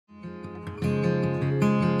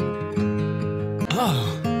Oh,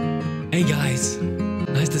 hey guys.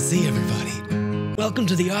 Nice to see everybody. Welcome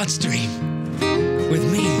to the art stream with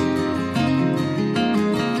me,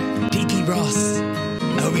 PP Ross.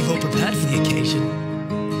 I hope you've all prepared for the occasion.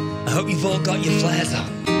 I hope you've all got your flares on.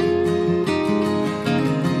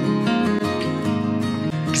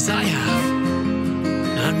 Because I have,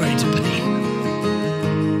 and I'm ready to paint.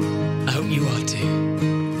 I hope you are too.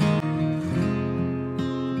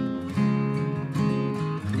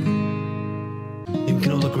 I think we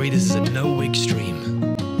can all agree this is a no-wig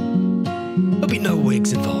stream. There'll be no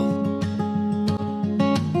wigs involved.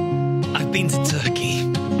 I've been to Turkey.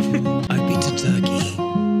 I've been to Turkey.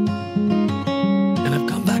 And I've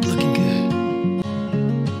come back looking good.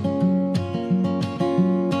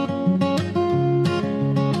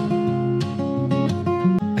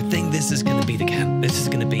 I think this is gonna be the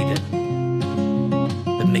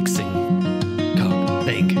mixing cog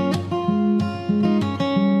thing.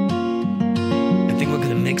 I think we're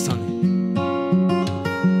gonna mix on it.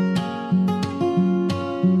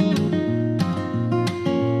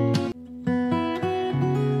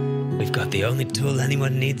 We've got the only tool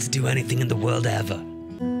anyone needs to do anything in the world ever.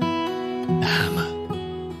 A hammer.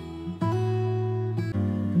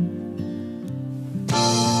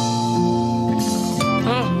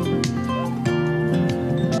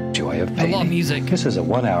 Joy of A painting. lot of music. This is a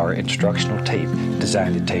 1-hour instructional tape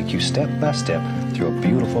designed to take you step by step through a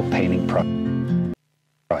beautiful painting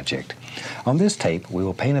project. On this tape, we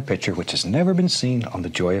will paint a picture which has never been seen on the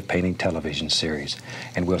Joy of Painting television series,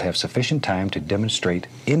 and we'll have sufficient time to demonstrate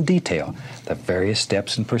in detail the various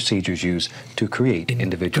steps and procedures used to create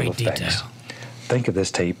individual effects. Detail. Think of this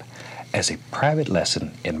tape as a private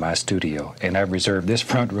lesson in my studio, and I've reserved this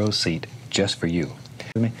front row seat just for you.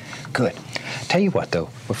 Good. Tell you what, though,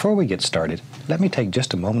 before we get started, let me take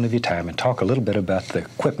just a moment of your time and talk a little bit about the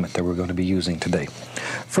equipment that we're going to be using today.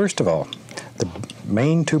 First of all, the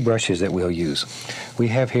main two brushes that we'll use. We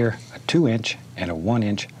have here a 2-inch and a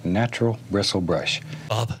 1-inch natural bristle brush.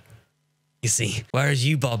 Bob, you see, whereas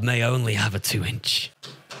you, Bob, may only have a 2-inch.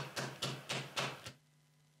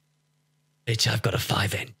 Bitch, I've got a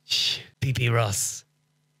 5-inch. PP Ross,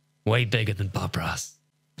 way bigger than Bob Ross.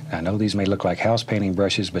 I know these may look like house painting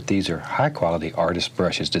brushes, but these are high-quality artist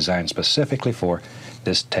brushes designed specifically for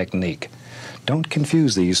this technique. Don't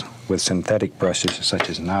confuse these with synthetic brushes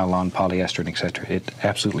such as nylon, polyester, and etc. It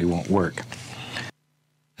absolutely won't work.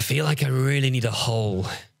 I feel like I really need a hole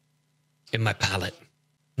in my palette.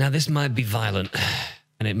 Now, this might be violent,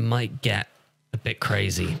 and it might get a bit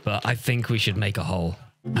crazy, but I think we should make a hole.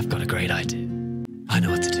 I've got a great idea. I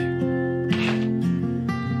know what to do.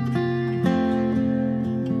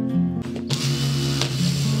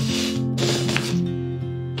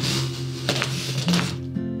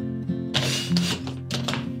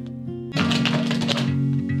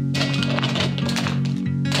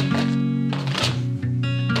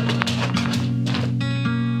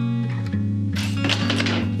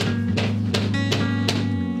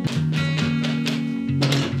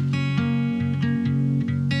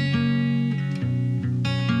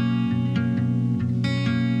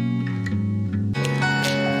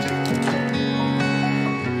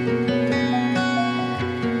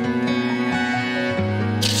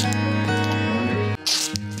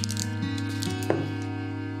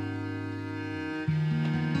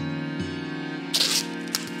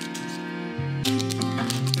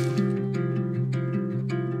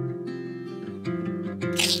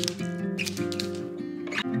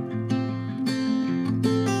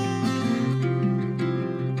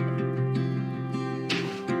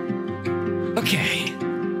 Okay.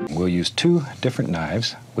 We'll use two different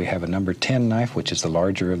knives. We have a number 10 knife, which is the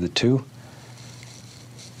larger of the two,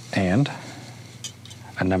 and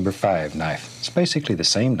a number 5 knife. It's basically the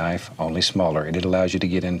same knife, only smaller, and it allows you to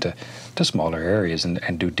get into smaller areas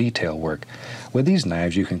and do detail work. With these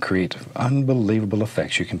knives, you can create unbelievable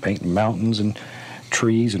effects. You can paint mountains and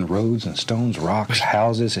trees and roads and stones, rocks,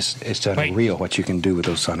 houses. It's unreal what you can do with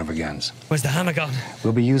those son of a guns. Where's the hammer gone?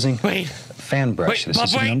 We'll be using Wait. fan brush. This Bob,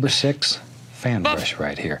 is a number 6 fan Bob. brush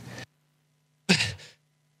right here.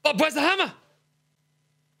 Bob, where's the hammer?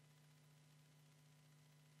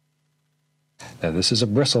 Now, this is a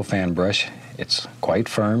bristle fan brush. It's quite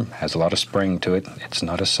firm, has a lot of spring to it. It's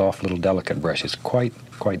not a soft little delicate brush. It's quite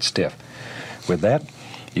stiff. With that,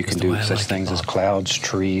 you can do such things as clouds,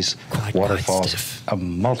 trees, waterfalls, a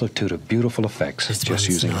multitude of beautiful effects just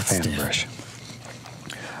using a fan brush.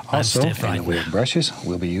 Also, in the way of brushes,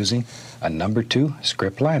 we'll be using a number 2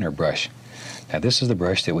 script liner brush. Now, this is the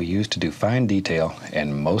brush that we use to do fine detail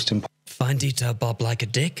and most important. Fine detail, Bob, like a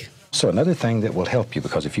dick? So another thing that will help you,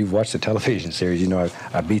 because if you've watched the television series, you know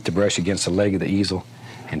I beat the brush against the leg of the easel,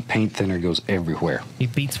 and paint thinner goes everywhere.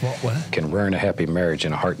 It beats what were? Can ruin a happy marriage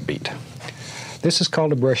in a heartbeat. This is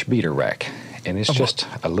called a brush beater rack, and it's just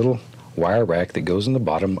a little wire rack that goes in the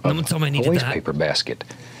bottom of a waste paper basket.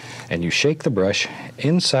 And you shake the brush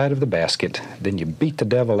inside of the basket, then you beat the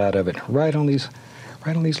devil out of it right on these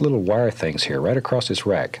little wire things here, right across this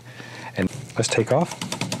rack. And let's take off,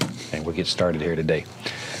 and we'll get started here today.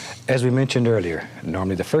 As we mentioned earlier,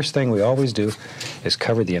 normally the first thing we always do is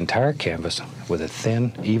cover the entire canvas with a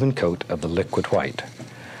thin, even coat of the liquid white.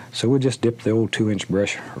 So we'll just dip the old 2-inch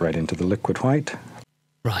brush right into the liquid white.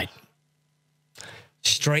 Right.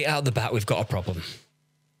 Straight out the bat, we've got a problem.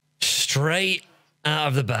 Straight out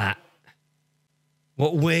of the bat.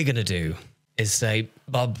 What we're going to do is say,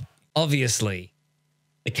 Bob, obviously,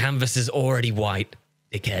 the canvas is already white,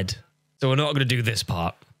 dickhead. So we're not going to do this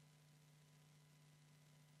part.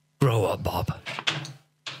 Grow up, Bob.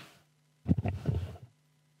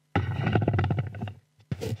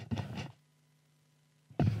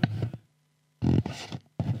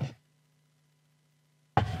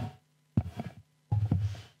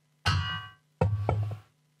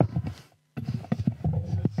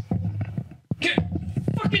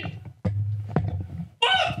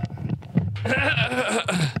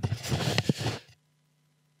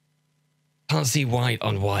 Can't see white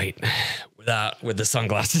on white with the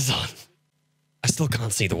sunglasses on. I still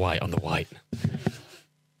can't see the white on the white.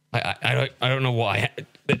 I don't know why.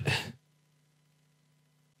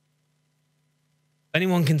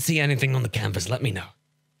 Anyone can see anything on the canvas, let me know.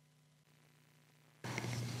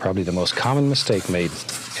 Probably the most common mistake made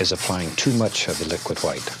is applying too much of the liquid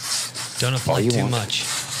white. Don't apply too much.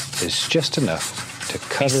 It's just enough to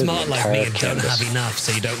cover the entire canvas. Be smart like me and canvas. don't have enough,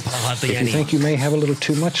 so you don't put hardly any. If you think you may have a little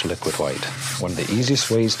too much liquid white, one of the easiest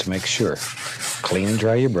ways to make sure, clean and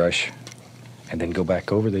dry your brush, and then go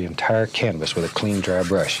back over the entire canvas with a clean, dry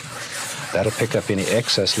brush. That'll pick up any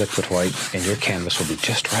excess liquid white, and your canvas will be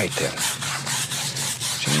just right then.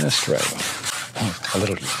 Just right. A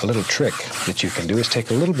little trick that you can do is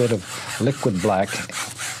take a little bit of liquid black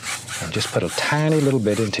and just put a tiny little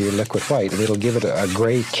bit into your liquid white, and it'll give it a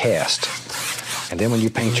gray cast. And then when you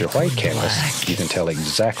paint your white canvas, you can tell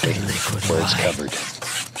exactly where it's covered.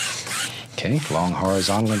 Okay, long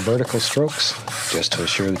horizontal and vertical strokes, just to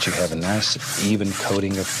assure that you have a nice, even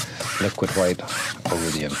coating of liquid white over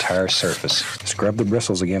the entire surface. Scrub the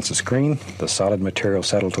bristles against the screen, the solid material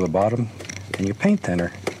settle to the bottom, and your paint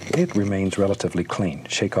thinner, it remains relatively clean.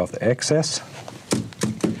 Shake off the excess,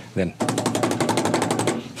 then,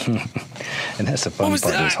 and that's the fun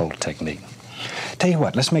part of this whole technique. Tell you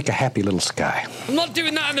what, let's make a happy little sky. I'm not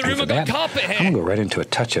doing that in the room. I've got carpet here. I'm going to go right into a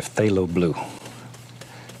touch of phthalo blue.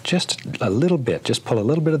 Just a little bit. Just pull a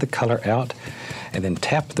little bit of the color out and then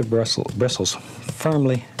tap the bristles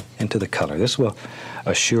firmly into the color. This will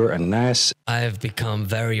assure a nice... I have become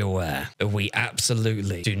very aware that we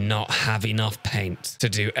absolutely do not have enough paint to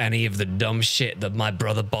do any of the dumb shit that my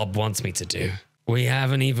brother Bob wants me to do. We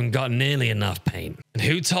haven't even got nearly enough paint. And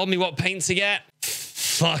who told me what paint to get?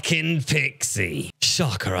 Fucking Pixie.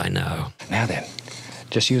 Shocker, I know. Now then,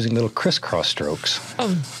 just using little crisscross strokes,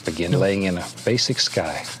 begin laying in a basic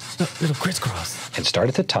sky. No, little crisscross. And start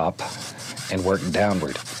at the top and work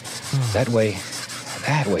downward. That way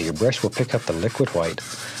your brush will pick up the liquid white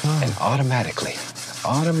and automatically,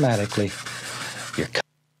 your...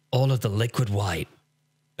 All of the liquid white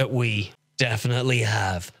that we definitely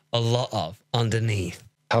have a lot of underneath.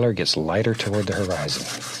 Color gets lighter toward the horizon.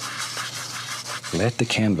 Let the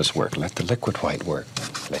canvas work. Let the liquid white work.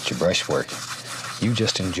 Let your brush work. You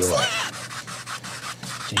just enjoy.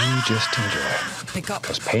 You just enjoy. Pick up.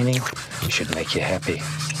 Because painting should make you happy.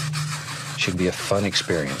 Should be a fun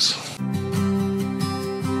experience.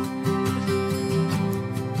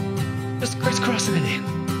 Just crisscrossing it in.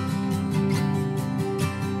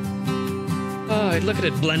 Oh, look at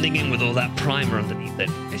it blending in with all that primer underneath it.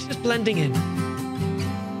 It's just blending in.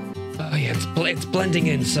 Oh yeah, it's blending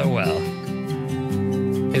in so well.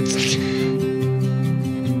 It's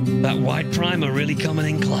that white primer really coming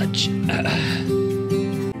in clutch.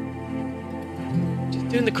 Just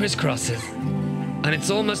doing the crisscrosses. And it's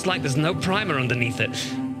almost like there's no primer underneath it.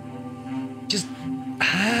 Just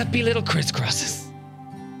happy little crisscrosses.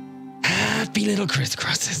 Happy little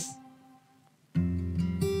crisscrosses.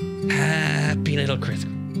 Happy little crisscrosses.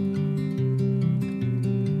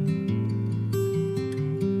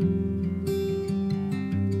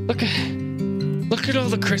 Look at all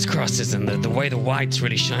the crisscrosses and the way the white's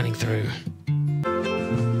really shining through.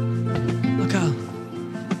 Look how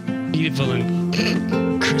beautiful and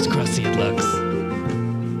crisscrossy it looks.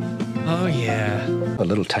 Oh, yeah. A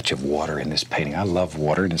little touch of water in this painting. I love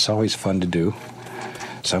water, and it's always fun to do.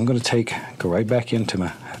 So I'm going to go right back into my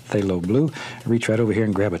phthalo blue, reach right over here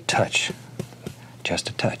and grab a touch, just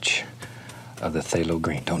a touch of the phthalo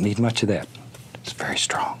green. Don't need much of that. It's very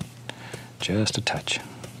strong. Just a touch.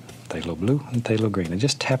 Phthalo blue and phthalo green. And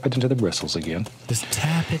just tap it into the bristles again. Just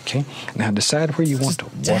tap it. Okay. Now decide where you want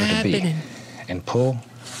the water to be. And pull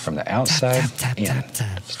from the outside in.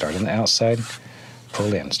 Start on the outside,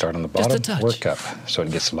 pull in. Start on the bottom, work up. So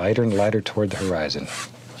it gets lighter and lighter toward the horizon.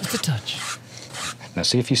 Just a touch. Now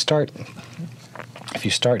see, if you start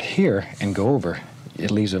here and go over, it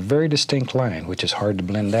leaves a very distinct line, which is hard to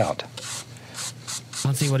blend out.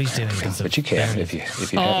 Can't see what he's doing. But you can if you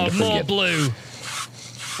happen to forget. More blue.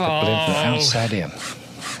 Blend from the outside in,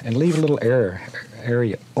 and leave a little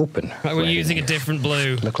area open. Right, we're using a different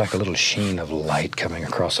blue. Look like a little sheen of light coming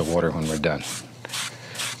across the water when we're done.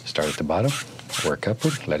 Start at the bottom, work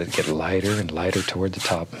upward, let it get lighter and lighter toward the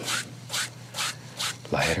top.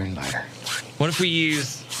 Lighter and lighter. What if we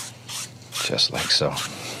use... Just like so.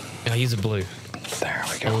 I use a blue. There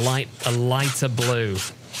we go. A lighter blue.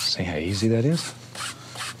 See how easy that is?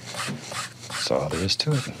 That's all there is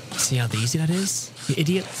to it. See how easy that is, you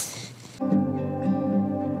idiots?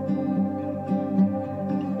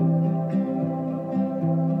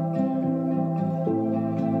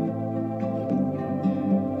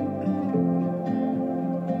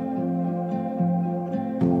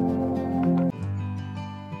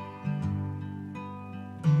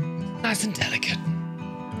 Nice and delicate.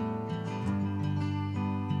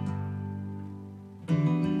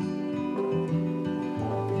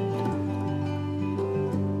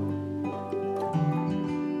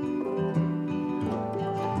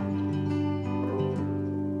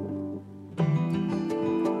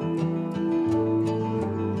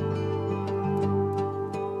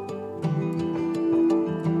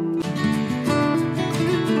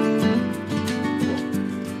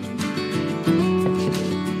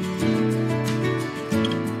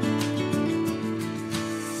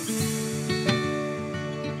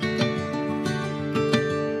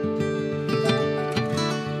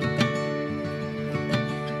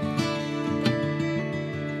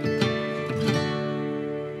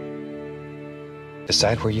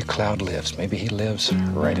 Decide where your cloud lives. Maybe he lives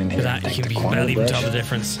right in here. You can barely even tell the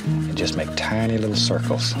difference. And just make tiny little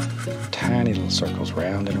circles. Tiny little circles,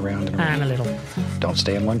 round and around and around. And a little. Don't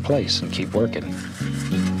stay in one place and keep working.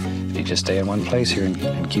 If you just stay in one place here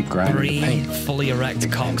and keep grinding the paint, fully erect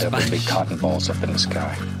cocks end up with big cotton balls up in the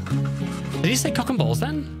sky. Did you say cock and balls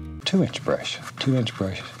then? 2-inch brush. 2-inch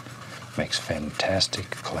brush makes fantastic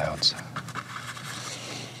clouds.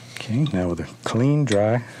 Okay, now with a clean,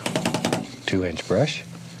 dry 2-inch brush,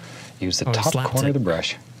 use the top corner of the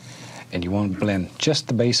brush, and you want to blend just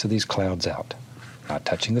the base of these clouds out. Not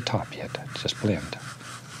touching the top yet, just blend.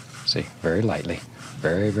 See, very lightly,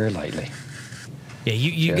 very, very lightly. Yeah,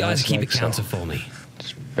 you guys keep it counter for me.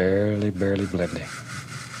 Just barely blending.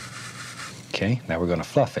 Okay, now we're going to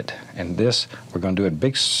fluff it. And this, we're going to do it in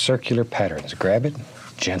big circular patterns. Grab it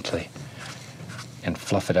gently and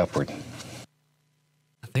fluff it upward.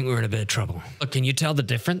 I think we're in a bit of trouble. Look, can you tell the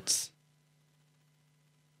difference?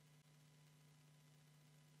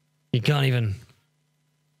 You can't even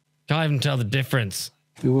tell the difference.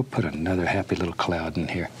 We will put another happy little cloud in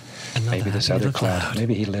here. Maybe this other cloud.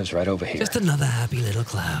 Maybe he lives right over here. Just another happy little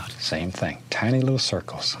cloud. Same thing. Tiny little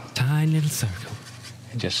circles. Tiny little circle.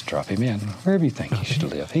 And just drop him in wherever you think he should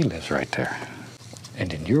live. He lives right there.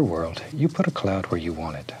 And in your world, you put a cloud where you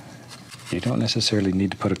want it. You don't necessarily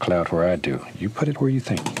need to put a cloud where I do. You put it where you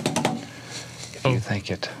think. If you think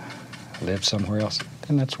it lives somewhere else,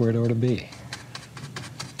 then that's where it ought to be.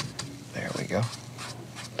 There we go.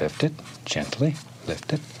 Lift it gently,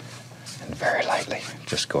 lift it, and very lightly.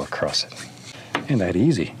 Just go across it. And that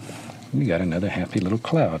easy. We got another happy little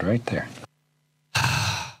cloud right there.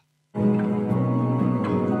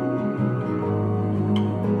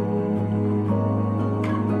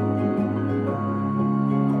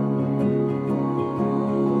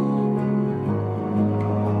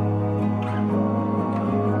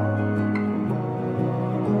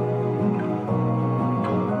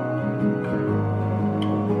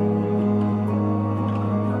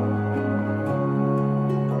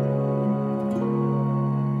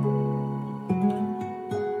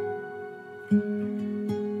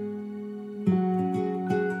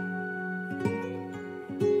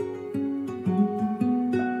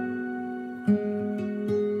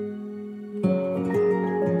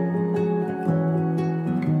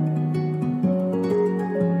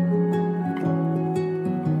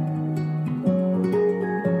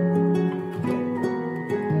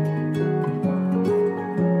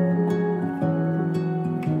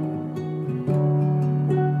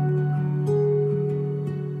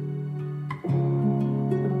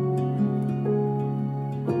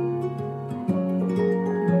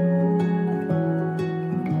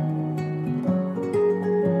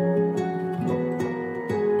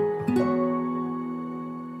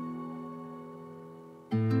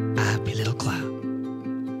 cloud.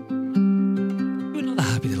 Do another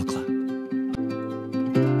happy little cloud.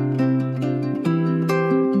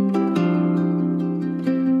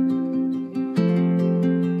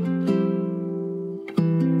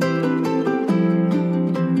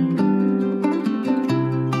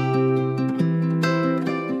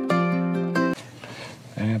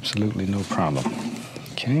 Absolutely no problem.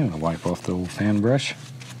 Okay, I'm going to wipe off the old fan brush.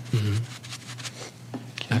 Mm-hmm.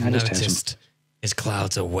 Okay, I've noticed his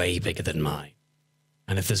clouds are way bigger than mine.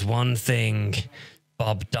 And if there's one thing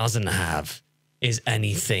Bob doesn't have, is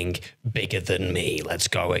anything bigger than me. Let's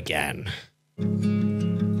go again.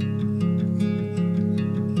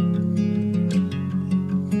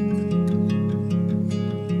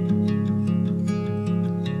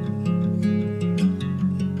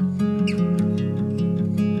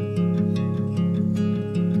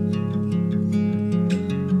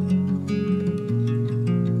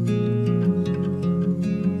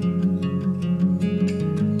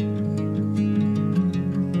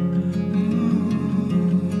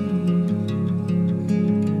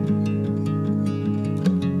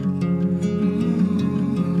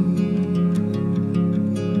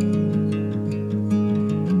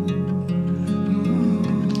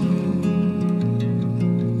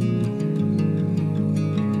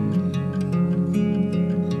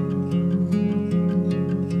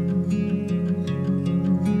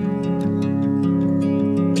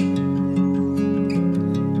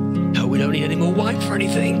 For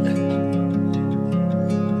anything.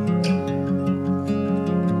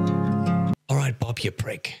 All right, Bob, you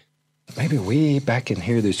prick. Maybe way back in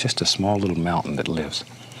here, there's just a small little mountain that lives.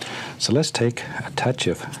 So let's take a touch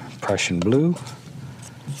of Prussian blue,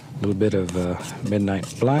 a little bit of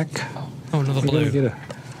midnight black. Oh, another blue. We're going to get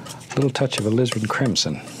a little touch of alizarin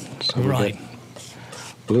crimson. So right.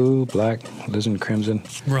 Blue, black, alizarin crimson.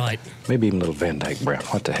 Right. Maybe even a little Van Dyke brown.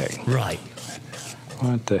 What the heck? Right.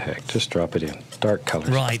 What the heck? Just drop it in. Dark colors.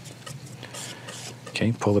 Right.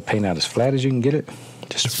 Okay, pull the paint out as flat as you can get it.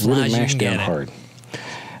 Just really mash down hard.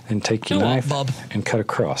 Then take your knife and cut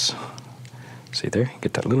across. See there?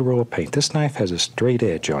 Get that little roll of paint. This knife has a straight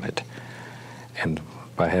edge on it. And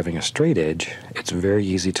by having a straight edge, it's very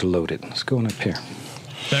easy to load it. Let's go on up here.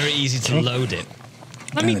 Very easy to load it.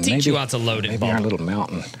 Let me teach you how to load it, Bob. Maybe our little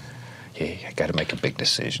mountain. Yeah, I got to make a big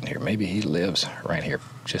decision here. Maybe he lives right here.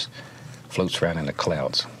 Just floats around in the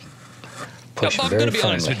clouds. Push I'm going to be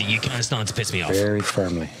honest with you. You're kind of starting to piss me off. Very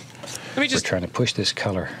firmly. We're trying to push this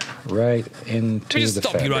color right into the fabric. Let me just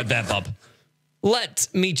stop you right there, Bob. Let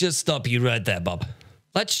me just stop you right there, Bob.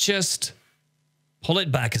 Let's just pull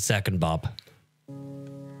it back a second, Bob.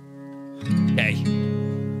 Okay.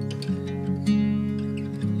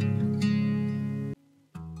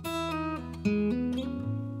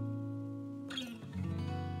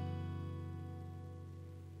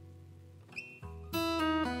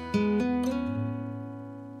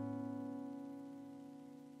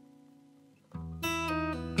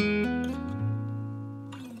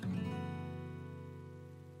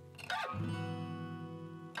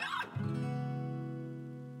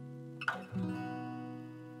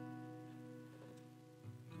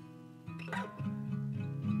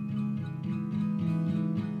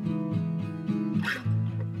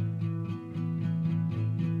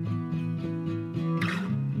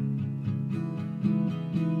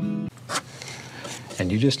 And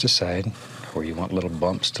you just decide where you want little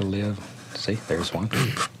bumps to live. See, there's one.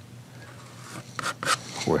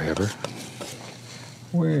 Wherever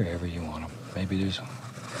you want them. Maybe there's a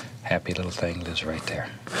happy little thing lives right there.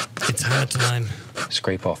 It's hard time.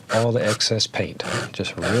 Scrape off all the excess paint.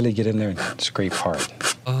 Just really get in there and scrape hard.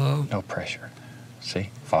 Oh. No pressure. See,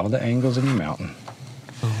 follow the angles in your mountain.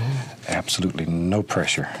 Absolutely no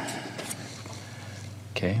pressure.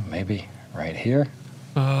 Okay, maybe right here.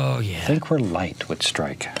 Oh, yeah. I think where light would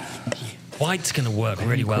strike. White's going to work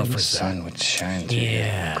really well for us. The sun would shine through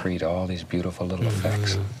here, create all these beautiful little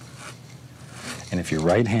effects. And if you're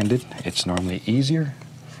right-handed, it's normally easier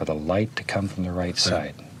for the light to come from the right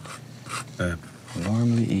side.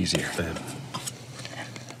 Normally easier.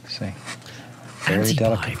 See? Very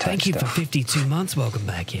delicate touch. Thank you for 52 months. Welcome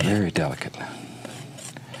back here. Very delicate.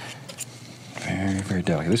 Very, very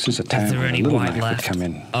delicate. This is a time when a little knife would come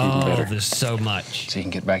in even better. Oh, there's so much. So you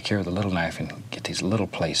can get back here with a little knife and get these little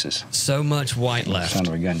places. So much white left. The son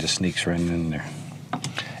of a gun just sneaks right in there.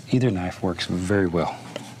 Either knife works very well.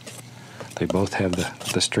 They both have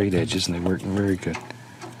the straight edges and they work very good.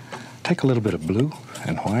 Take a little bit of blue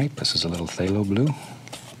and white. This is a little phthalo blue.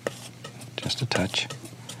 Just a touch.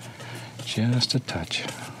 Just a touch.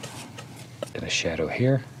 And a shadow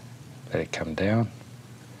here. Let it come down.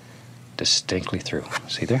 Distinctly through.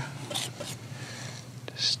 See there?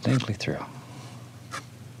 distinctly through.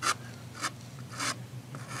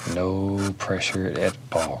 No pressure at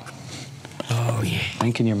all. Oh, yeah.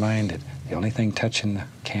 Think in your mind that the only thing touching the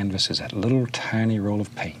canvas is that little tiny roll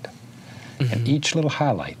of paint. And each little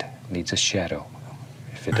highlight needs a shadow.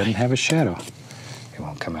 If it doesn't have a shadow, it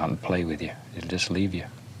won't come out and play with you. It'll just leave you.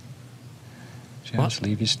 Just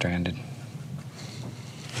leave you stranded.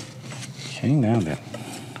 Okay, now then.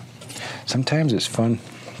 Sometimes it's fun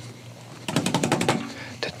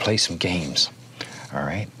to play some games. All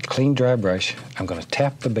right, clean dry brush. I'm going to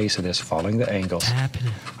tap the base of this, following the angles. Tapping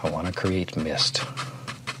it. I want to create mist.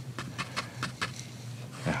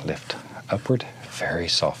 Now lift upward very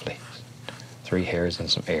softly. 3 hairs and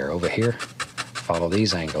some air. Over here, follow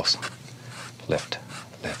these angles. Lift,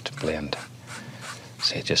 lift, blend.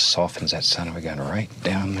 See, it just softens that son of a gun right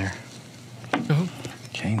down there. Oh.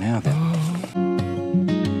 Okay, now then.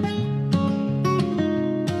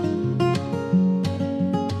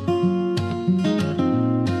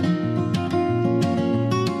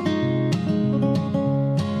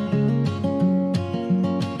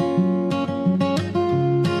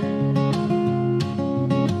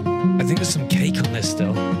 I think there's some cake on this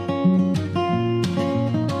still.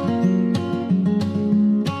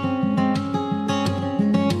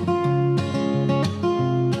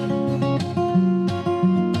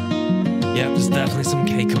 Yeah, there's definitely some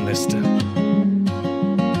cake on this still.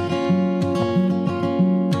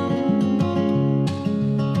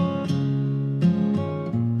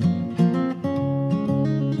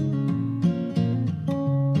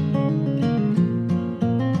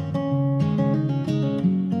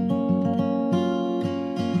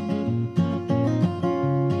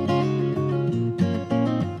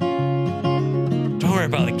 Don't worry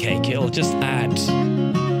about the cake, it'll just add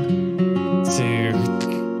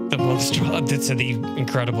to the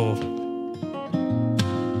incredible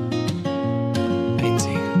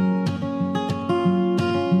painting.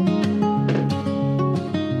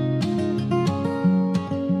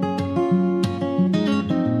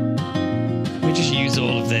 We just use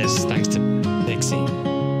all of this thanks to Pixie.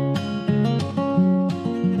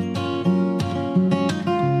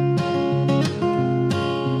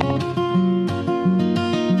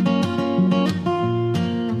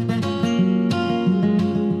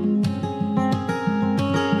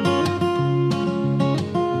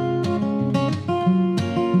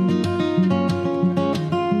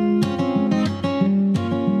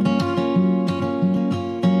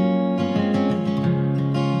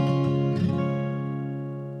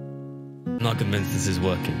 I'm not convinced this is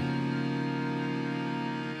working.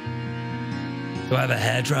 Do I have a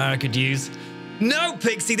hairdryer I could use? No,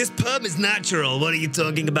 Pixie, this perm is natural. What are you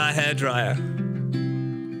talking about, hairdryer?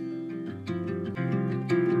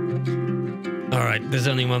 All right, there's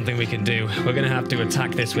only one thing we can do. We're gonna have to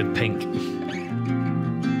attack this with pink.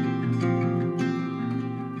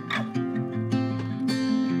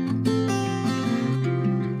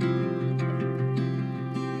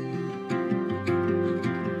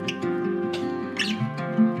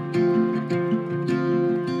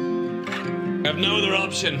 I have no other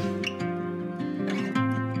option.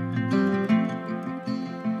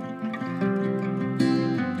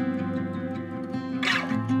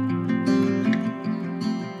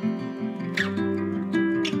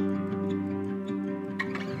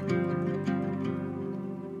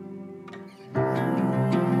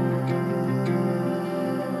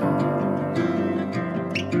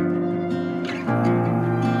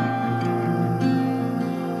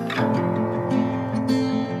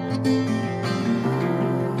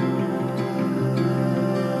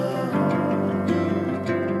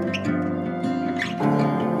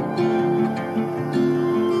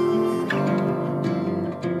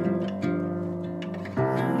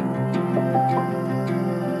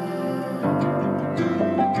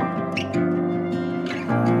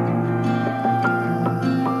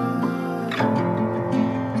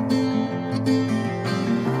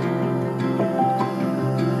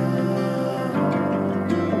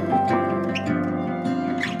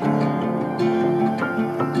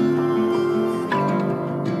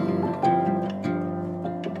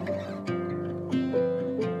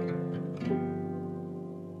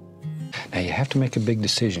 Now you have to make a big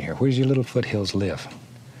decision here. Where does your little foothills live?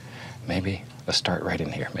 Maybe let's start right in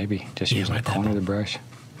here. Maybe just using the corner of the brush.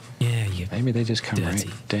 Yeah, you. Maybe they just come right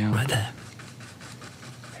down. Right there.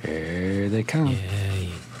 Here they come. Yeah,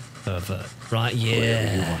 pervert. Right, yeah.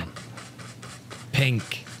 Wherever you want 'em.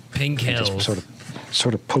 Pink hills. Just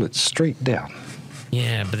sort of pull it straight down.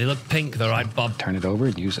 Yeah, but they look pink, though, right, Bob? Turn it over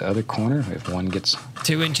and use the other corner. If one gets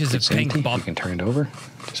 2 inches of pink, empty, Bob. you can turn it over.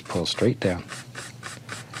 Just pull straight down.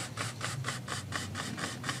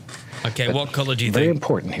 Okay, But what color do you very think?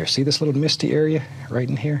 important here. See this little misty area right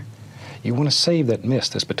in here? You want to save that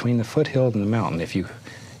mist that's between the foothill and the mountain. If you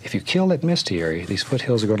kill that misty area, these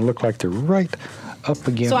foothills are going to look like they're right up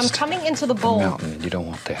against So I'm coming into the bowl. mountain, and you don't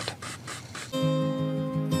want that.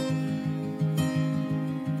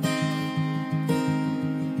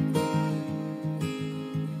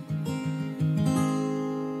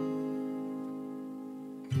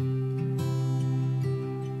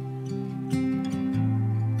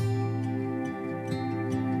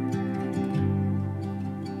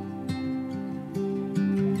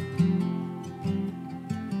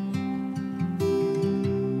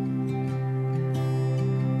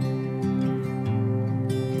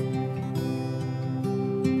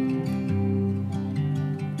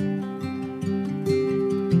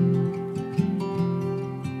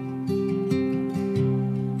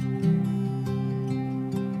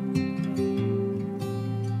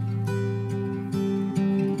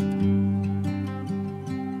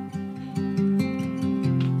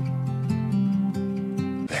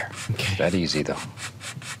 Okay. That easy, though.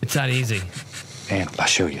 It's that easy. And I'll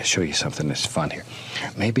show you something that's fun here.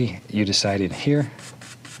 Maybe you decided here,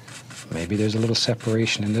 maybe there's a little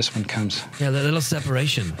separation, and this one comes Yeah, the little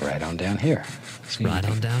separation. right on down here. So Right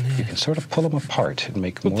on down You here. can sort of pull them apart and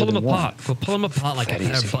make We'll more pull them than one. apart. We'll pull them apart like a That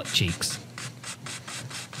pair easy. of butt cheeks.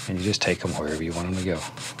 And you just take them wherever you want them to go.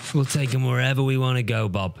 We'll take them wherever we want to go,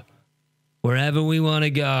 Bob. Wherever we want to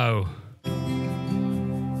go.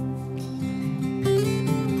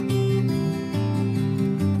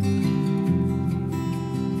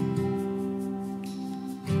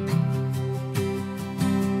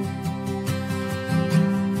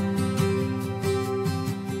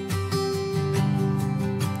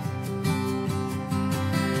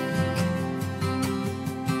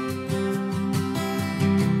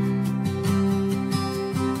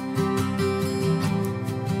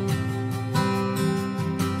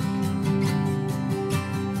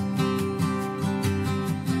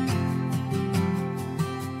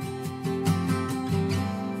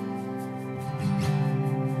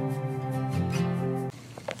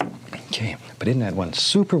 Okay, but isn't that one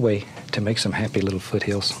super way to make some happy little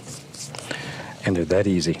foothills? And they're that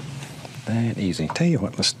easy. That easy. Tell you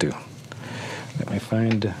what, let's do. Let me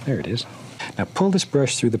find, there it is. Now pull this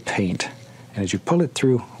brush through the paint, and as you pull it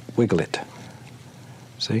through, wiggle it.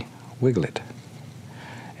 See? Wiggle it.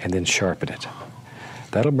 And then sharpen it.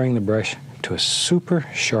 That'll bring the brush to a super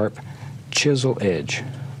sharp chisel edge.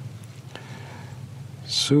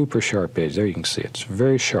 Super sharp edge. There you can see it. It's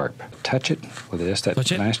very sharp. Touch it with just that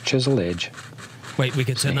Touch it. nice chisel edge. Wait, we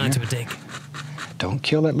could turn that See into a dig. Don't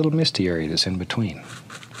kill that little misty area that's in between.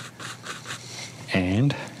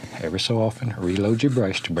 And ever so often, reload your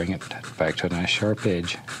brush to bring it back to a nice sharp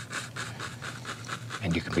edge.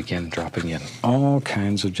 And you can begin dropping in all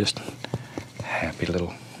kinds of just happy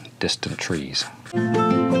little distant trees.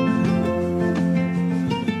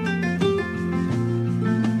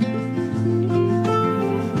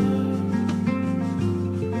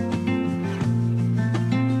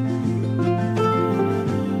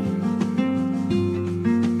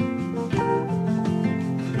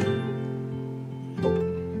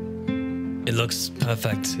 It looks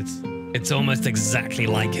perfect. It's almost exactly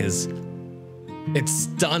like his. It's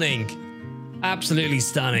stunning. Absolutely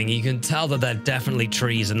stunning. You can tell that they're definitely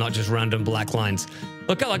trees and not just random black lines.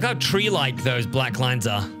 Look how tree-like those black lines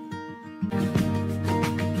are.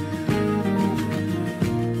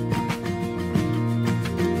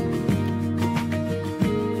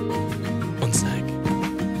 One sec.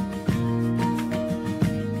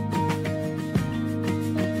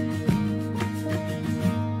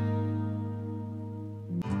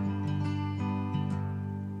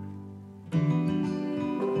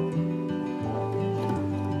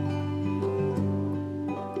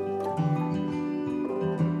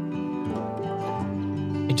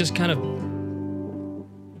 It just kind of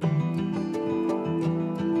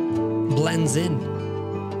blends in.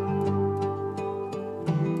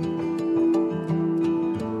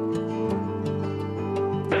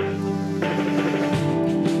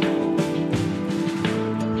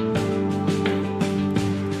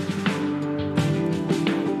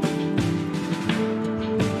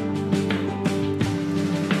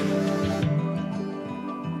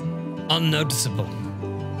 Unnoticeable.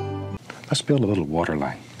 Let's build a little water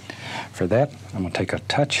line. For that, I'm going to take a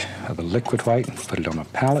touch of the liquid white and put it on my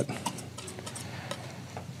palette.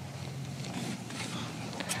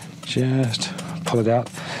 Just pull it out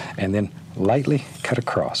and then lightly cut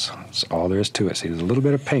across. That's all there is to it. See, there's a little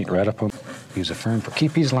bit of paint right up on. Use a firm.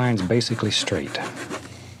 Keep these lines basically straight.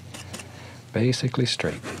 Basically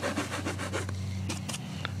straight.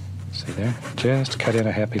 See, See there? Just cut in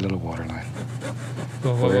a happy little water line.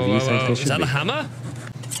 Wherever you think they should be. Is that a hammer?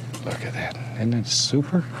 Look at that. Isn't that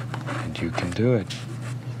super? And you can do it.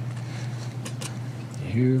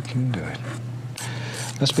 You can do it.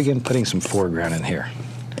 Let's begin putting some foreground in here.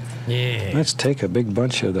 Yeah. Let's take a big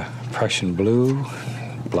bunch of the Prussian blue,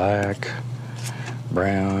 black,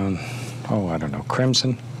 brown, oh, I don't know,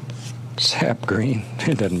 crimson, sap green.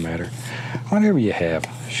 It doesn't matter. Whatever you have,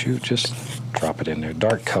 shoot, just drop it in there.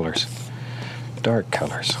 Dark colors. Dark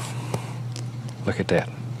colors. Look at that.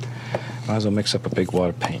 Might as well mix up a big wad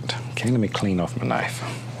of paint. Okay, let me clean off my knife.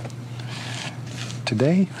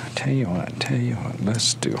 Today, tell you what,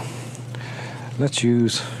 let's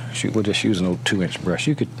use, shoot, we'll just use an old 2-inch brush.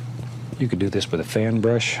 You could do this with a fan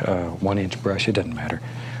brush, 1-inch brush, it doesn't matter.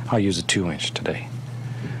 I'll use a 2-inch today.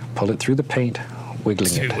 Pull it through the paint,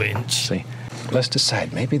 wiggling 2-inch. See, let's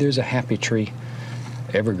decide, maybe there's a happy tree,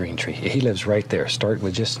 evergreen tree. He lives right there. Start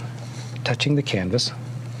with just touching the canvas.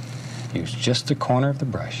 Use just the corner of the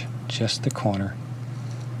brush, just the corner,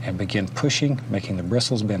 and begin pushing, making the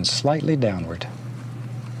bristles bend slightly downward.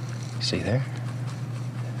 See there?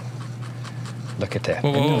 Look at that.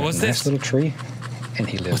 Whoa, what's nice this? Little tree, and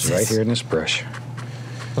he lives right here in this brush.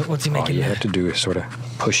 What's he making? All you have to do is sort of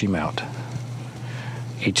push him out.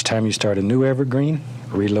 Each time you start a new evergreen,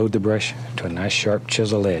 reload the brush to a nice sharp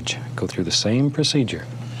chisel edge. Go through the same procedure.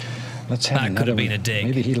 Let's have that could have been a dig.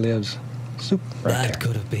 Maybe he lives right there. That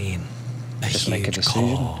could have been a Just huge make a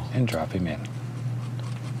decision call. and drop him in.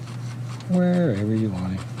 Wherever you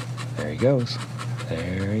want him. There he goes.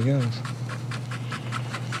 There he goes.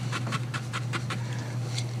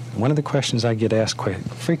 One of the questions I get asked quite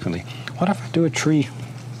frequently, what if I do a tree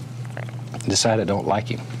and decide I don't like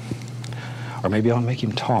him? Or maybe I'll make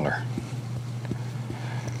him taller.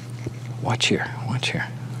 Watch here, watch here.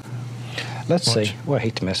 Let's say, well, I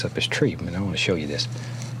hate to mess up his tree, but I want to show you this.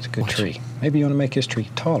 It's a good tree. Maybe you want to make his tree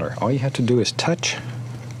taller. All you have to do is touch.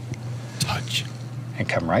 Touch. And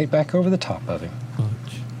come right back over the top of him.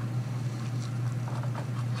 Touch.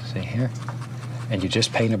 See here? And you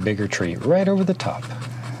just paint a bigger tree right over the top.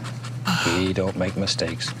 We don't make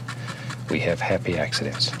mistakes. We have happy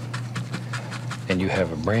accidents. And you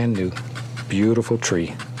have a brand new, beautiful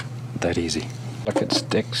tree. That easy. Look at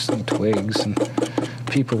sticks and twigs, and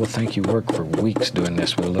people will think you work for weeks doing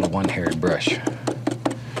this with a little one-haired brush.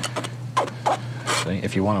 See,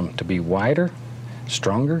 if you want them to be wider,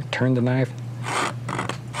 stronger, turn the knife,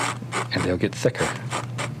 and they'll get thicker.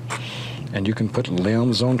 And you can put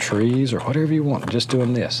limbs on trees or whatever you want, just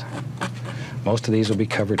doing this. Most of these will be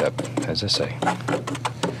covered up, as I say.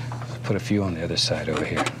 Put a few on the other side over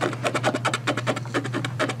here.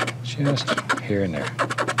 Just here and there.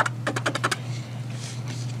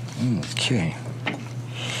 Okay.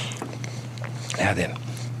 Now then,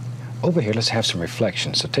 over here, let's have some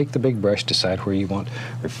reflections. So take the big brush, decide where you want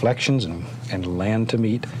reflections and land to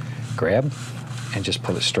meet. Grab and just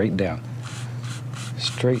pull it straight down.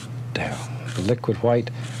 Straight down. The liquid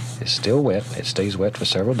white is still wet. It stays wet for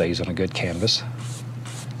several days on a good canvas.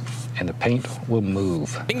 And the paint will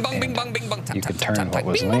move. Bing bong, bing bong, bing bong. You can turn what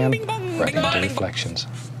was land right into reflections.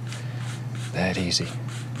 That easy.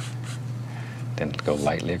 Then go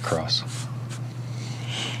lightly across.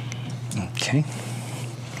 Okay.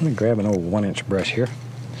 Let me grab an old 1-inch brush here.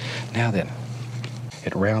 Now then,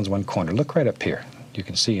 it rounds one corner. Look right up here. You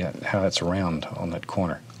can see how it's round on that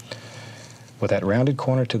corner. With that rounded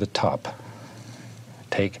corner to the top,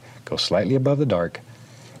 go slightly above the dark,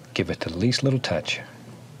 give it the least little touch,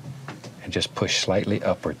 and just push slightly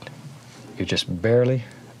upward. You're just barely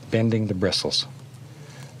bending the bristles.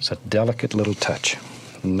 It's a delicate little touch,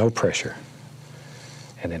 no pressure.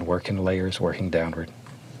 And then work in layers, working downward.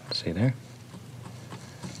 See there?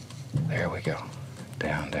 There we go.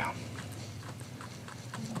 Down, down.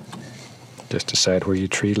 Just decide where your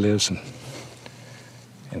tree lives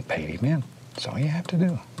and paint him in. That's all you have to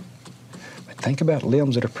do. But think about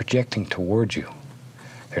limbs that are projecting towards you.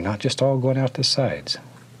 They're not just all going out the sides.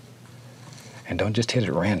 And don't just hit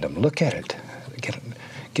it random. Look at it.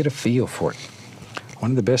 Get a feel for it.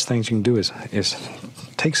 One of the best things you can do is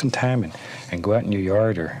take some time and go out in your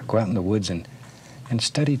yard or go out in the woods and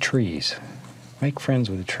study trees. Make friends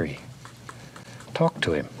with a tree. Talk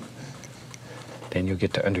to him. Then you'll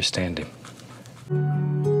get to understand him.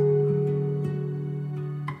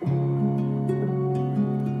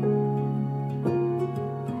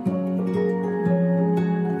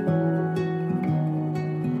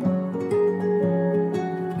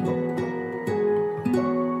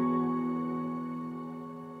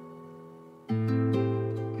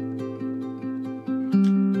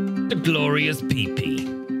 The glorious PP.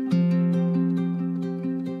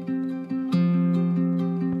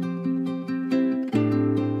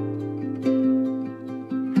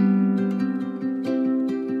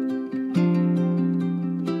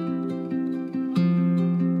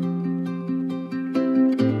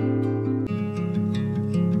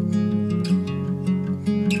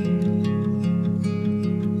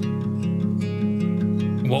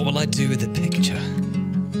 What will I do with the picture?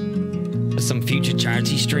 For some future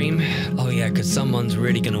charity stream? Oh yeah, because someone's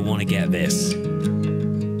really going to want to get this.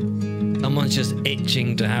 Someone's just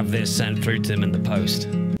itching to have this sent through to them in the post.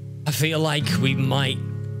 I feel like we might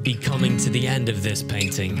be coming to the end of this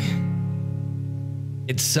painting.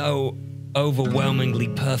 It's so overwhelmingly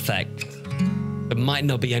perfect. There might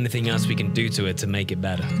not be anything else we can do to it to make it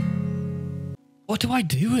better. What do I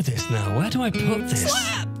do with this now? Where do I put this?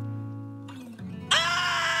 Slap!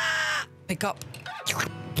 Ah! Pick up.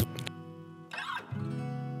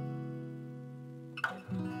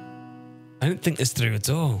 I don't think this through at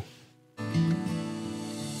all.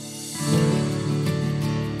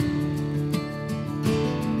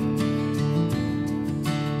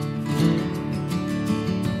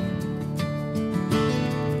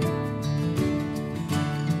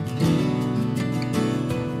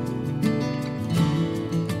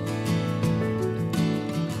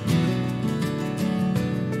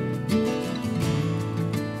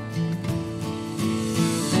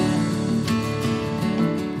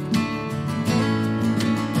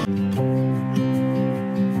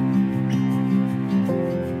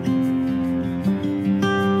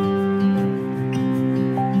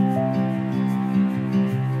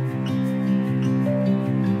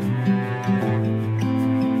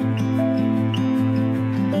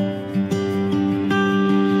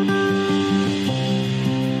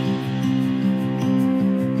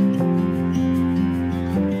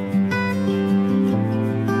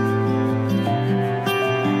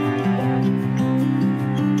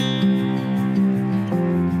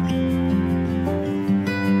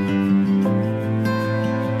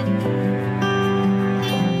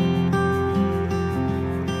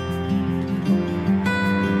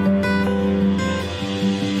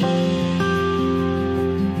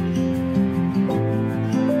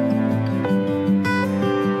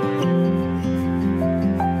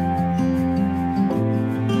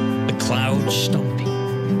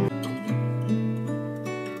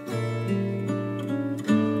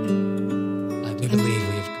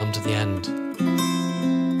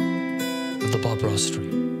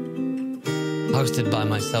 Hosted by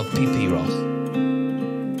myself, PP Ross.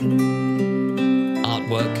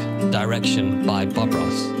 Artwork, direction by Bob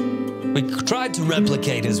Ross. We tried to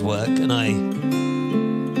replicate his work, and I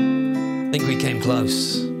think we came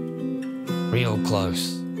close. Real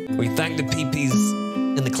close. We thank the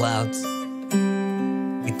PPs in the clouds.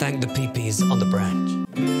 We thank the PPs on the branch.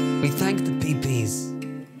 We thank the PPs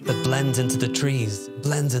that blends into the trees,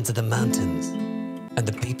 blends into the mountains, and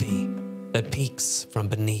the PP that peeks from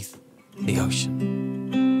beneath the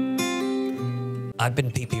ocean. I've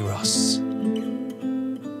been PP Ross.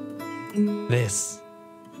 This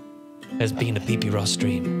has been a PP Ross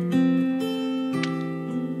stream.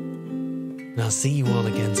 And I'll see you all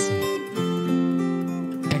again soon.